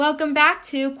welcome back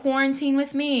to Quarantine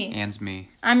with Me. And me.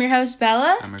 I'm your host,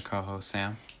 Bella. I'm your co-host,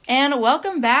 Sam. And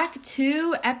welcome back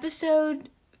to episode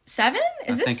 7?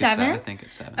 Is this 7? I think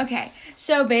it's 7. Okay,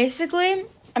 so basically,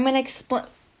 I'm gonna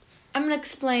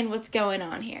explain what's going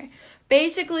on here.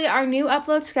 Basically, our new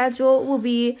upload schedule will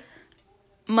be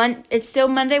it's still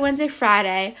Monday, Wednesday,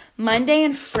 Friday. Monday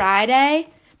and Friday,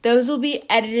 those will be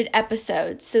edited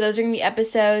episodes. So those are going to be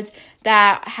episodes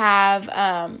that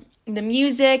have the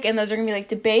music, and those are going to be like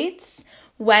debates.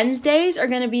 Wednesdays are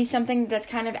going to be something that's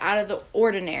kind of out of the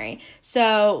ordinary.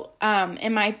 So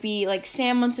it might be like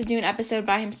Sam wants to do an episode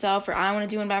by himself, or I want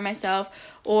to do one by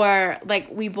myself, or like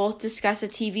we both discuss a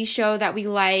TV show that we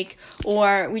like,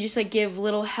 or we just like give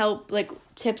little help, like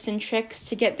tips and tricks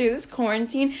to get through this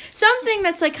quarantine. Something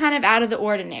that's like kind of out of the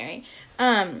ordinary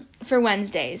for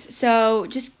Wednesdays. So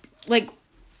just like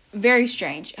very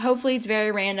strange. Hopefully it's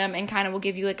very random and kind of will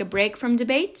give you like a break from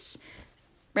debates.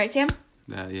 Right, Sam?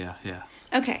 Yeah.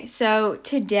 Okay, so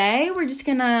today we're just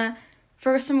gonna,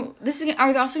 are also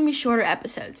gonna be shorter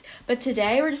episodes, but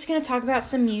today we're just gonna talk about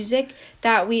some music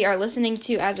that we are listening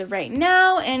to as of right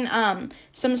now, and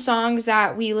some songs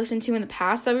that we listened to in the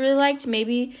past that we really liked.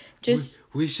 Maybe just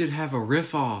we should have a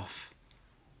riff off.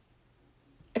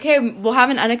 Okay, we'll have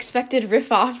an unexpected riff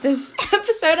off this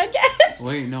episode, I guess.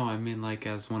 Wait, no, I mean like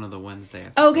as one of the Wednesday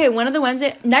episodes. Okay,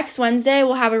 next Wednesday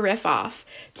we'll have a riff off.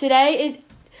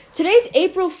 Today's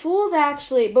April Fool's,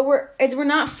 actually, but we're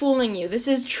not fooling you. This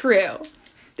is true.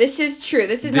 This is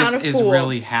not a fool. This is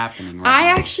really happening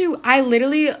right now. I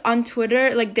literally, on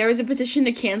Twitter, like, there was a petition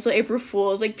to cancel April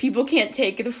Fool's. Like, people can't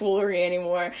take the foolery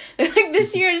anymore. They're like,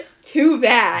 this year is too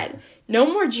bad. No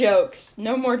more jokes.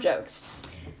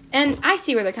 And I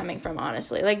see where they're coming from,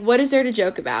 honestly. Like, what is there to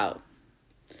joke about?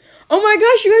 Oh my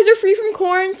gosh, you guys are free from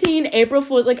quarantine. April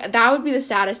Fool's. Like, that would be the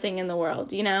saddest thing in the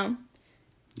world, you know?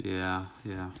 Yeah.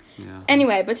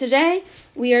 Anyway, but today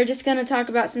we are just going to talk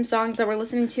about some songs that we're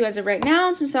listening to as of right now,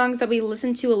 and some songs that we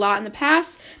listened to a lot in the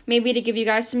past, maybe to give you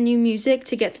guys some new music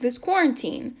to get through this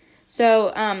quarantine.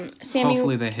 So, Sam,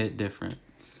 hopefully they hit different.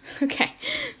 Okay.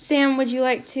 Sam, would you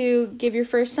like to give your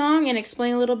first song and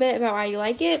explain a little bit about why you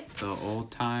like it? The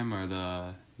old time or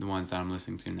the ones that I'm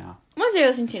listening to now? The ones that you're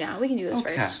listening to now. We can do this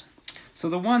first. So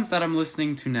the ones that I'm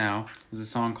listening to now is a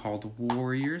song called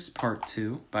Warriors Part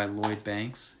 2 by Lloyd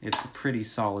Banks. It's a pretty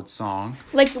solid song.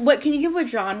 Like, can you give what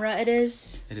genre it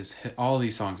is? It is, all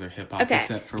these songs are hip-hop, okay,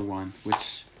 except for one,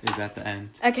 which is at the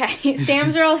end. Okay,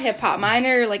 Sam's are all hip-hop. Mine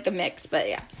are like a mix, but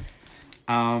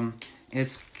yeah.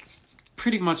 It's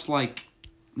pretty much like,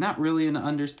 not really an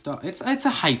it's a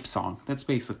hype song. That's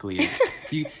basically it.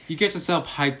 you get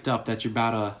yourself hyped up that you're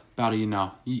about to, you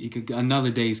know, you could,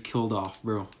 another day's killed off,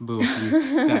 bro. Boom,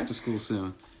 you back to school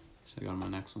soon. Should I go to my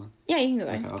next one? Yeah, you can go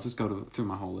ahead. Okay, I'll just go through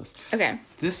my whole list. Okay.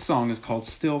 This song is called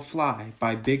Still Fly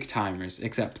by Big Timers,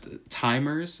 except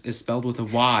Timers is spelled with a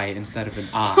Y instead of an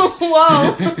I.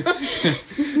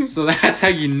 Whoa. So that's how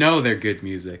you know they're good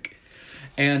music.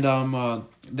 And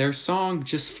their song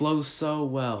just flows so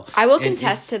well. I will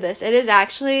contest to this. It is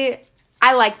actually,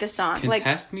 I like this song.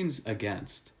 Contest means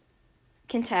against.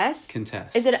 Contest?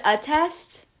 Contest. Is it a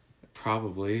test?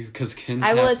 Probably, because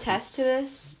contest. I will attest to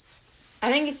this.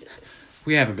 I think it's...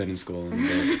 We haven't been in school in a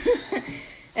bit.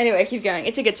 Anyway, keep going.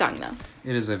 It's a good song, though.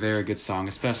 It is a very good song,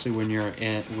 especially when you're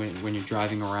when you're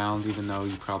driving around, even though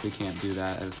you probably can't do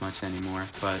that as much anymore.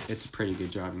 But it's a pretty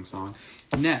good driving song.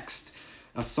 Next,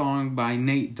 a song by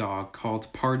Nate Dogg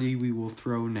called Party We Will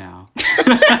Throw Now.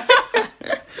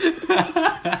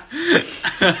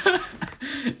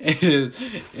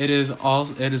 It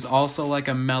is also like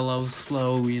a mellow,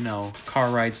 slow, you know, car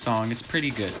ride song. It's pretty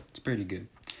good.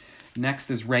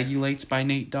 Next is Regulates by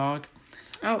Nate Dogg.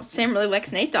 Oh, Sam really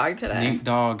likes Nate Dogg today.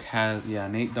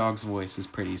 Nate Dogg's voice is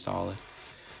pretty solid.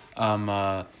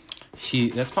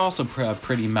 That's also a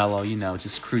pretty mellow, you know,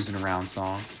 just cruising around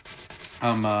song.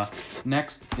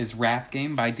 Next is Rap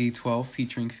Game by D12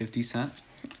 featuring 50 Cent.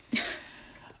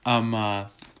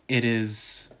 It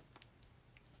is,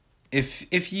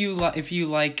 if you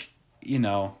like, you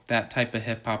know, that type of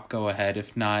hip hop, go ahead.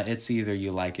 If not, it's either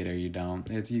you like it or you don't.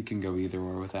 You can go either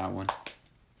or with that one.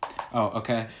 Oh,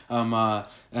 okay.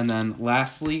 And then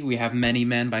lastly, we have Many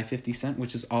Men by 50 Cent,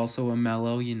 which is also a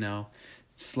mellow, you know,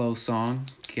 slow song.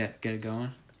 Get it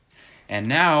going. And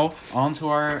now, on to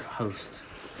our host.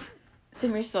 So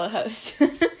you're still a host.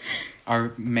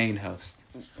 Our main host.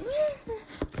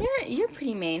 You're a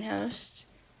pretty main host.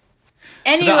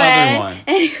 Anyway. To the other one.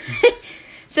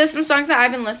 So some songs that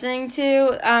I've been listening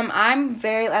to, I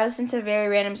listen to very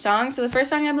random songs. So the first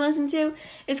song I've been listening to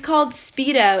is called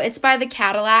Speedo. It's by the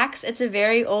Cadillacs. It's a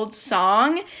very old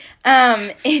song.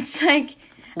 It's like,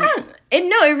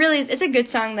 It really is. It's a good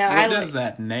song, though. What is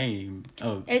that name?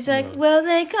 Oh, it's like, well,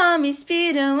 they call me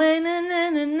Speedo.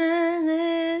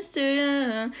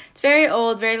 It's very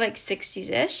old, very, like,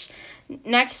 60s-ish.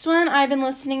 Next one I've been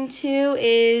listening to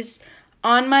is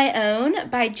On My Own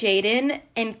by Jaden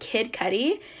and Kid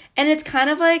Cudi. And it's kind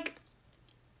of like,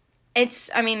 I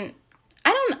don't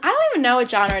even know what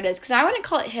genre it is, because I wouldn't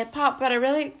call it hip-hop, but I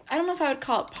don't know if I would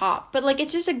call it pop. But, like,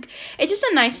 it's just a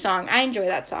nice song. I enjoy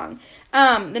that song.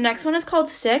 The next one is called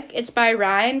Sick. It's by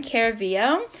Ryan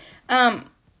Caravillo. I'm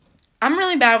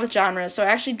really bad with genres, so I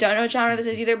actually don't know what genre this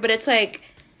is either, but it's like,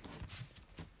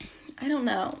 I don't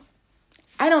know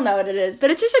what it is,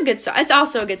 but it's just a good song. It's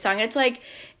also a good song. It's like,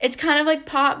 it's kind of like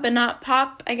pop, but not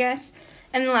pop, I guess.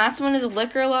 And the last one is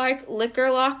Liquor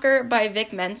Locker by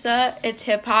Vic Mensa. It's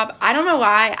hip-hop. I don't know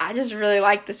why. I just really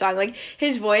like the song. Like,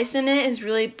 his voice in it is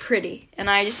really pretty, and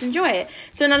I just enjoy it.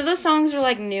 So none of those songs are,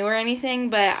 like, new or anything,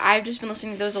 but I've just been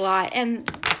listening to those a lot, and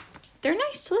they're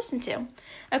nice to listen to.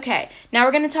 Okay, now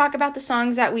we're going to talk about the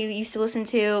songs that we used to listen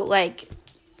to, like,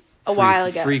 a while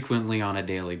ago. Frequently on a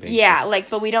daily basis. Yeah, like,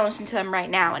 but we don't listen to them right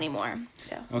now anymore.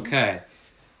 So. Okay.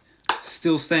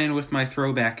 Still staying with my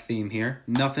throwback theme here.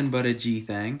 Nothing But a G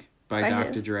Thing by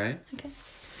Dr. Dre. Okay.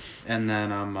 And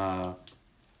then I'm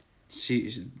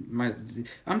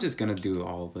just gonna do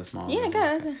all of this. Yeah, go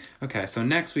ahead. Okay, so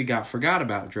next we got Forgot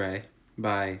About Dre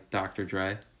by Dr.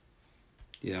 Dre.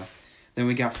 Yeah. Then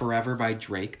we got Forever by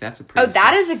Drake. That's a pretty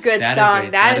that is a good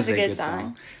song. That is a good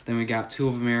song. Then we got Two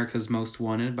of America's Most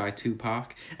Wanted by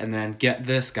Tupac. And then, get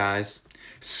this, guys,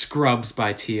 Scrubs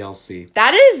by TLC.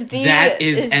 That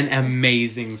is an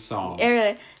amazing song. It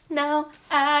really. No,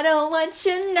 I don't want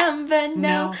your number.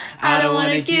 No, I don't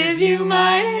want to give you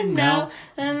mine. No.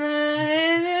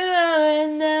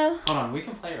 Hold on, we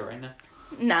can play it right now.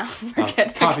 No, we're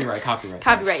good. Copyright.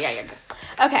 Yeah.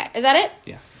 Okay, is that it?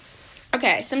 Yeah.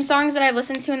 Okay, some songs that I've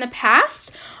listened to in the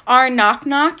past are Knock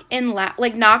Knock and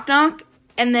Knock Knock,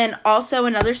 and then also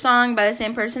another song by the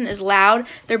same person is Loud.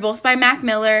 They're both by Mac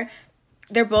Miller.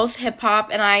 They're both hip hop,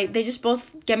 and they just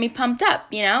both get me pumped up,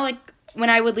 you know? Like, when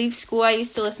I would leave school, I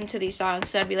used to listen to these songs,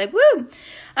 so I'd be like, woo!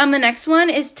 The next one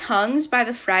is Tongues by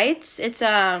the Frights. It's,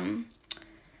 don't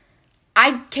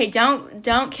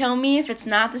kill me if it's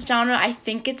not this genre. I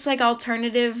think it's, like,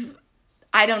 alternative.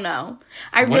 I don't know.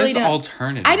 What is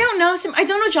alternative? I don't know. I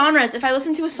don't know genres. If I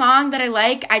listen to a song that I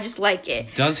like, I just like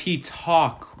it. Does he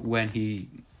talk when he...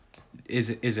 Is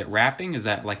it rapping? Is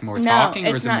that like more talking,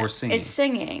 or is it more singing? It's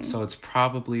singing. So it's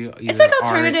probably either it's like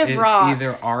alternative rock. It's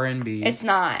either R&B. It's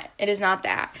not. It is not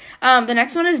that. The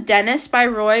next one is Dennis by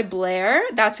Roy Blair.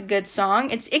 That's a good song.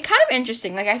 It kind of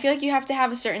interesting. Like, I feel like you have to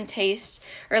have a certain taste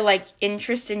or like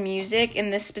interest in music in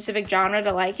this specific genre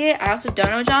to like it. I also don't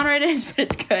know what genre it is, but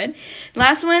it's good.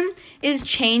 Last one is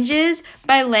Changes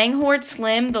by Langhorne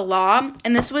Slim, The Law,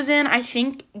 and this was in, I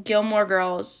think, Gilmore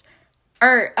Girls,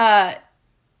 or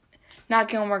not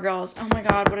Gilmore Girls. Oh my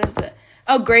God, what is it?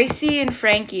 Oh, Grace and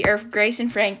Frankie.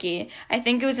 I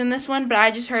think it was in this one, but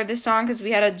I just heard this song because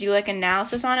we had to do like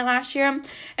analysis on it last year.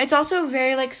 It's also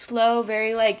very like slow,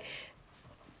 very like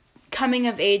coming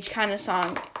of age kind of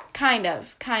song. Kind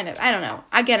of. I don't know.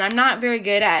 Again, I'm not very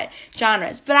good at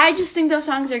genres, but I just think those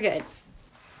songs are good.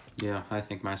 Yeah, I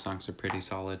think my songs are pretty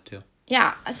solid too.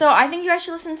 Yeah, so I think you guys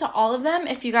should listen to all of them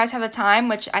if you guys have the time,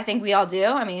 which I think we all do.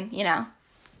 I mean, you know,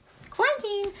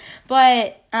 quarantine.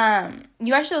 But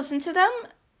you guys should listen to them,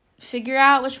 figure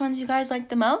out which ones you guys like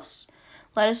the most.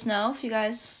 Let us know if you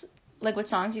guys like what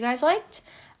songs you guys liked.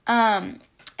 And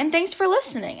thanks for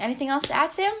listening. Anything else to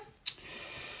add, Sam?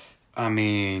 I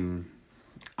mean,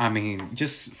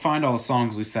 just find all the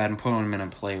songs we said and put them in a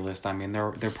playlist. I mean,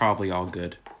 they're probably all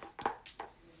good.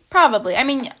 Probably. I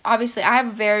mean, obviously, I have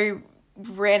a very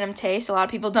random taste. A lot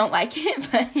of people don't like it,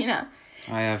 but, you know.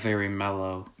 I have very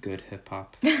mellow, good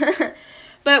hip-hop.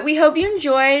 But we hope you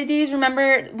enjoyed these.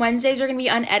 Remember, Wednesdays are going to be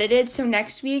unedited, so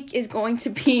next week is going to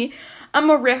be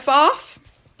a riff-off.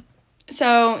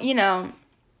 So, you know,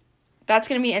 that's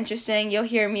going to be interesting. You'll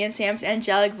hear me and Sam's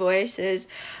angelic voices.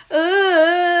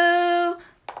 Ooh.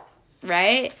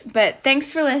 Right? But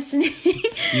thanks for listening.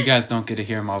 You guys don't get to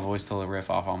hear my voice till a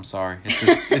riff off. I'm sorry.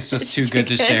 It's just too good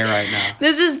to share right now.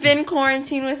 This has been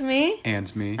Quarantine with me.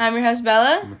 And me. I'm your host,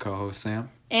 Bella. I'm your co-host, Sam.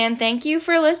 And thank you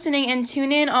for listening. And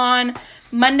tune in on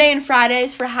Monday and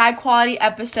Fridays for high-quality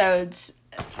episodes.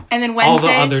 And then Wednesdays...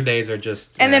 All the other days are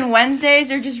just... And then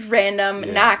Wednesdays are just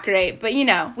random, not great. But, you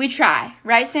know, we try.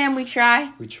 Right, Sam? We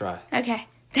try? We try. Okay.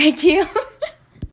 Thank you.